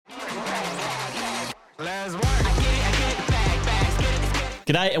Let's work.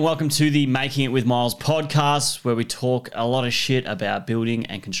 G'day and welcome to the Making It with Myles podcast, where we talk a lot of shit about building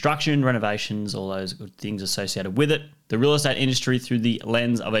and construction, renovations, all those good things associated with it, the real estate industry through the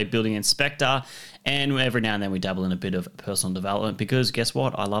lens of a building inspector, and every now and then we dabble in a bit of personal development because guess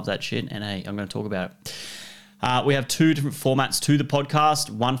what? I love that shit and hey, I'm going to talk about it. We have two different formats to the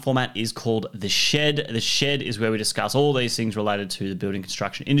podcast. One format is called The Shed. The Shed is where we discuss all these things related to the building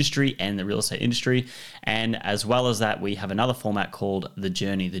construction industry and the real estate industry. And as well as that, we have another format called The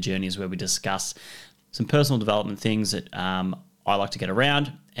Journey. The Journey is where we discuss some personal development things that I like to get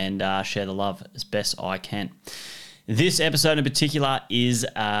around and share the love as best I can. This episode in particular is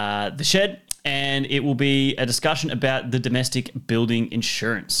The Shed. And it will be a discussion about the domestic building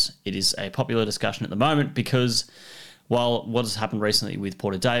insurance. It is a popular discussion at the moment because, well, what has happened recently with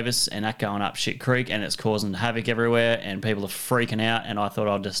Porter Davis and that going up shit creek and it's causing havoc everywhere and people are freaking out. And I thought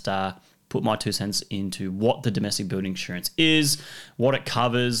I'd just put my 2 cents into what the domestic building insurance is, what it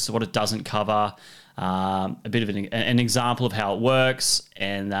covers, what it doesn't cover, a bit of an example of how it works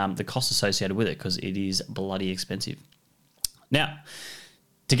and the costs associated with it because it is bloody expensive. Now,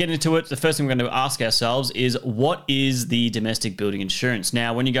 to get into it, the first thing we're going to ask ourselves is, what is the domestic building insurance?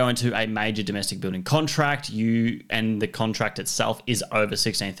 Now, when you go into a major domestic building contract, and the contract itself is over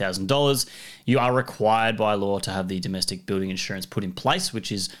 $16,000, you are required by law to have the domestic building insurance put in place,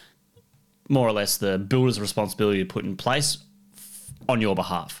 which is more or less the builder's responsibility to put in place on your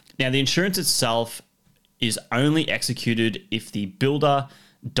behalf. Now, the insurance itself is only executed if the builder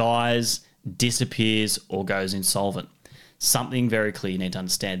dies, disappears, or goes insolvent. Something very clear you need to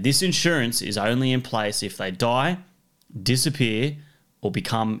understand. This insurance is only in place if they die, disappear, or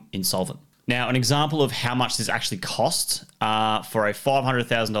become insolvent. Now, an example of how much this actually costs, for a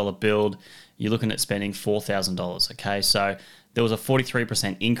 $500,000 build, you're looking at spending $4,000, okay? So there was a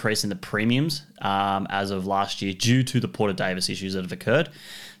 43% increase in the premiums as of last year due to the Porter Davis issues that have occurred.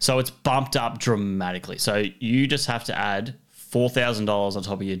 So it's bumped up dramatically. So you just have to add $4,000 on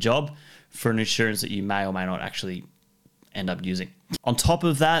top of your job for an insurance that you may or may not actually end up using. On top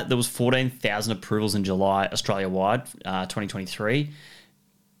of that, there was 14,000 approvals in July Australia-wide, 2023.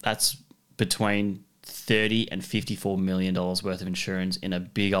 That's between $30 and $54 million worth of insurance in a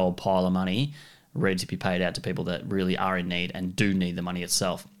big old pile of money ready to be paid out to people that really are in need and do need the money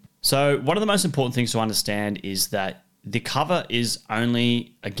itself. So one of the most important things to understand is that the cover is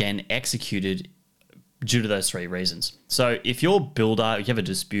only, again, executed due to those three reasons. So if you're a builder, you have a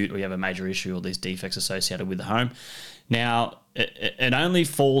dispute or you have a major issue or these defects associated with the home, now it only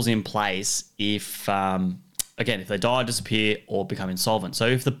falls in place if, again, if they die, disappear, or become insolvent. So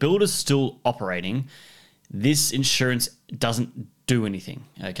if the builder's still operating, this insurance doesn't do anything,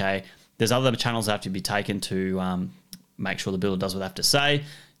 okay? There's other channels that have to be taken to make sure the builder does what they have to say.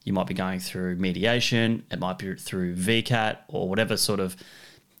 You might be going through mediation, it might be through VCAT or whatever sort of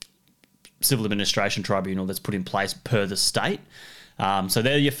civil administration tribunal that's put in place per the state. So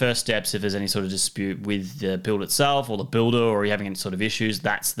they're your first steps if there's any sort of dispute with the build itself or the builder or you're having any sort of issues.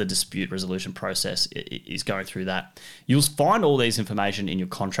 That's the dispute resolution process is going through that. You'll find all these information in your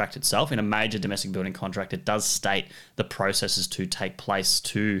contract itself. In a major domestic building contract, it does state the processes to take place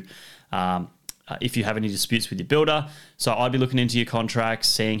to if you have any disputes with your builder. So I'd be looking into your contract,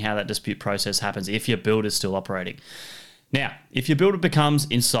 seeing how that dispute process happens if your builder is still operating. Now, if your builder becomes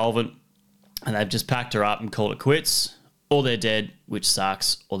insolvent and they've just packed her up and called it quits, or they're dead, which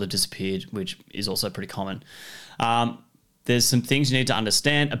sucks, or they've disappeared, which is also pretty common. There's some things you need to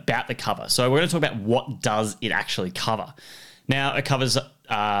understand about the cover. So we're going to talk about what does it actually cover. Now, it covers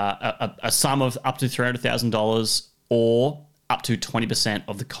a sum of up to $300,000 or up to 20%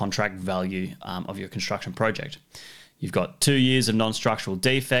 of the contract value of your construction project. You've got 2 years of non-structural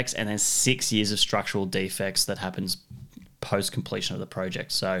defects and then 6 years of structural defects that happens post-completion of the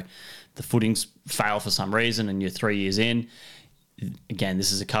project. So the footings fail for some reason and you're 3 years in. Again,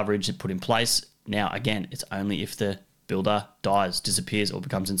 this is a coverage that put in place. Now, again, it's only if the builder dies, disappears, or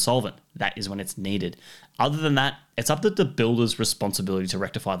becomes insolvent. That is when it's needed. Other than that, it's up to the builder's responsibility to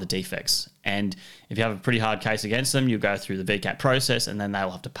rectify the defects. And if you have a pretty hard case against them, you go through the VCAT process and then they'll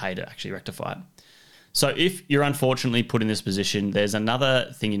have to pay to actually rectify it. So if you're unfortunately put in this position, there's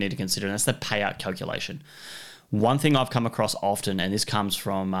another thing you need to consider, and that's the payout calculation. One thing I've come across often, and this comes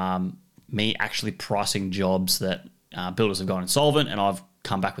from me actually pricing jobs that builders have gone insolvent and I've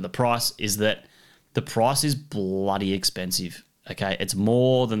come back with a price, is that the price is bloody expensive. Okay, it's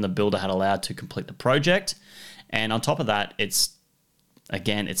more than the builder had allowed to complete the project. And on top of that, it's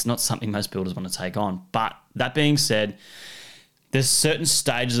not something most builders want to take on. But that being said, there's certain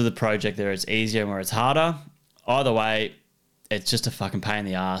stages of the project where it's easier and where it's harder. Either way, it's just a fucking pain in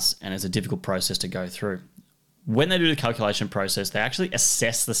the ass, and it's a difficult process to go through. When they do the calculation process, they actually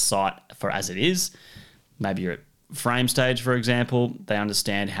assess the site for as it is. Maybe you're at frame stage, for example. They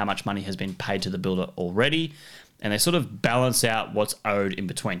understand how much money has been paid to the builder already, and they sort of balance out what's owed in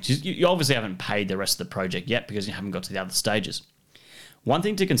between. You obviously haven't paid the rest of the project yet because you haven't got to the other stages. One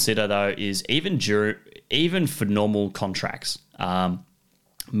thing to consider, though, is even for normal contracts,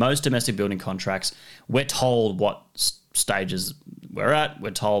 most domestic building contracts, we're told what stages we're at.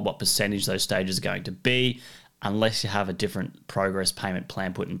 We're told what percentage those stages are going to be, unless you have a different progress payment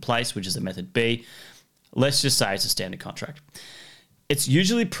plan put in place, which is a method B. Let's just say it's a standard contract. It's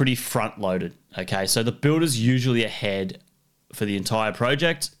usually pretty front-loaded, okay? So the builder's usually ahead for the entire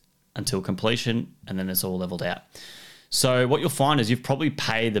project until completion, and then it's all leveled out. So what you'll find is you've probably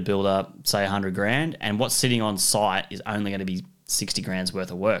paid the builder, say, 100 grand, and what's sitting on site is only going to be 60 grand's worth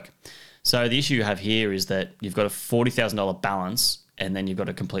of work. So the issue you have here is that you've got a $40,000 balance, and then you've got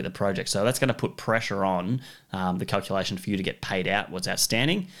to complete the project. So that's going to put pressure on the calculation for you to get paid out what's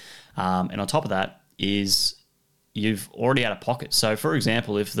outstanding. And on top of that is you've already out of pocket. So for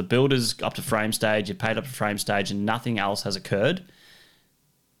example, if the builder's up to frame stage, you paid up to frame stage and nothing else has occurred,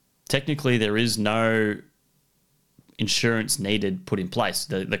 technically there is no insurance needed put in place.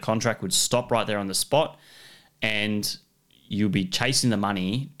 The contract would stop right there on the spot, and you'll be chasing the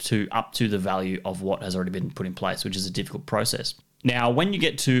money up to the value of what has already been put in place, which is a difficult process. Now, when you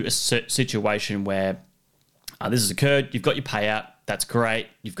get to a situation where this has occurred, you've got your payout, that's great.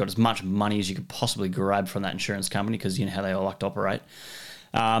 You've got as much money as you could possibly grab from that insurance company because you know how they all like to operate.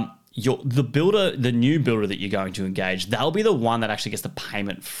 The new builder that you're going to engage, they'll be the one that actually gets the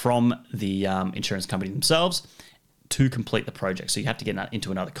payment from the insurance company themselves to complete the project. So you have to get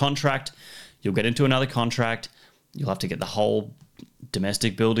into another contract. You'll get into another contract. You'll have to get the whole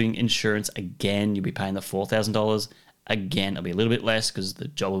domestic building insurance again. You'll be paying the $4,000 again. It'll be a little bit less because the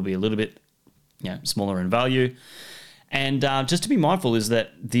job will be a little bit smaller in value. And just to be mindful is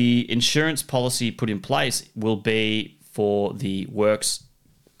that the insurance policy put in place will be for the works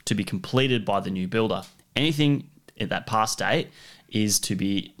to be completed by the new builder. Anything at that past date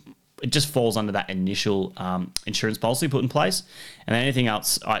it just falls under that initial insurance policy put in place. And anything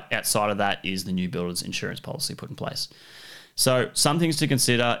else outside of that is the new builder's insurance policy put in place. So some things to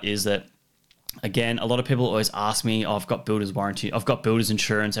consider is that, again, a lot of people always ask me, I've got builder's warranty, I've got builder's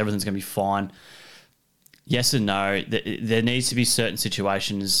insurance, everything's going to be fine. Yes and no. There needs to be certain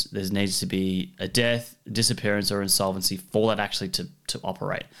situations. There needs to be a death, disappearance, or insolvency for that actually to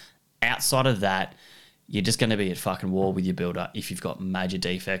operate. Outside of that, you're just going to be at fucking war with your builder if you've got major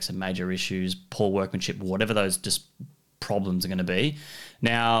defects and major issues, poor workmanship, whatever those just problems are going to be.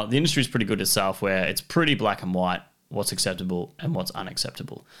 Now, the industry is pretty good itself where it's pretty black and white what's acceptable and what's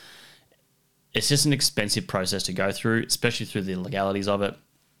unacceptable. It's just an expensive process to go through, especially through the legalities of it.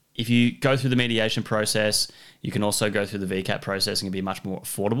 If you go through the mediation process, you can also go through the VCAT process and can be much more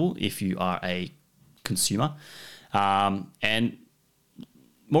affordable if you are a consumer. And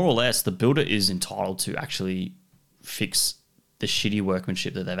more or less, the builder is entitled to actually fix the shitty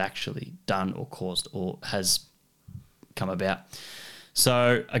workmanship that they've actually done or caused or has come about.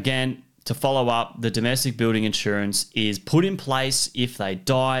 So again, to follow up, the domestic building insurance is put in place if they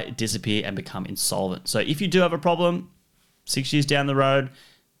die, disappear, and become insolvent. So if you do have a problem 6 years down the road,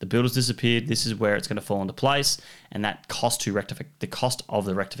 the builder's disappeared, this is where it's going to fall into place, and that cost the cost of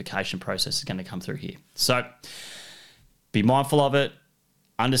the rectification process is going to come through here. So be mindful of it,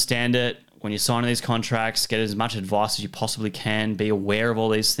 understand it. When you're signing these contracts, get as much advice as you possibly can. Be aware of all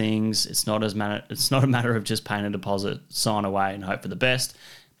these things. It's not a matter of just paying a deposit, sign away, and hope for the best.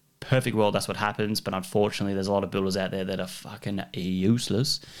 Perfect world, that's what happens. But unfortunately, there's a lot of builders out there that are fucking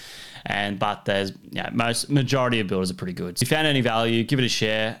useless. But there's majority of builders are pretty good. If you found any value, give it a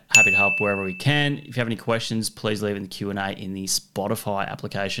share. Happy to help wherever we can. If you have any questions, please leave it in the Q&A in the Spotify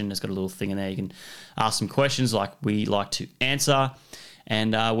application. It's got a little thing in there. You can ask some questions like we like to answer.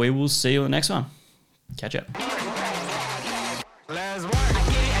 And we will see you on the next one. Catch up.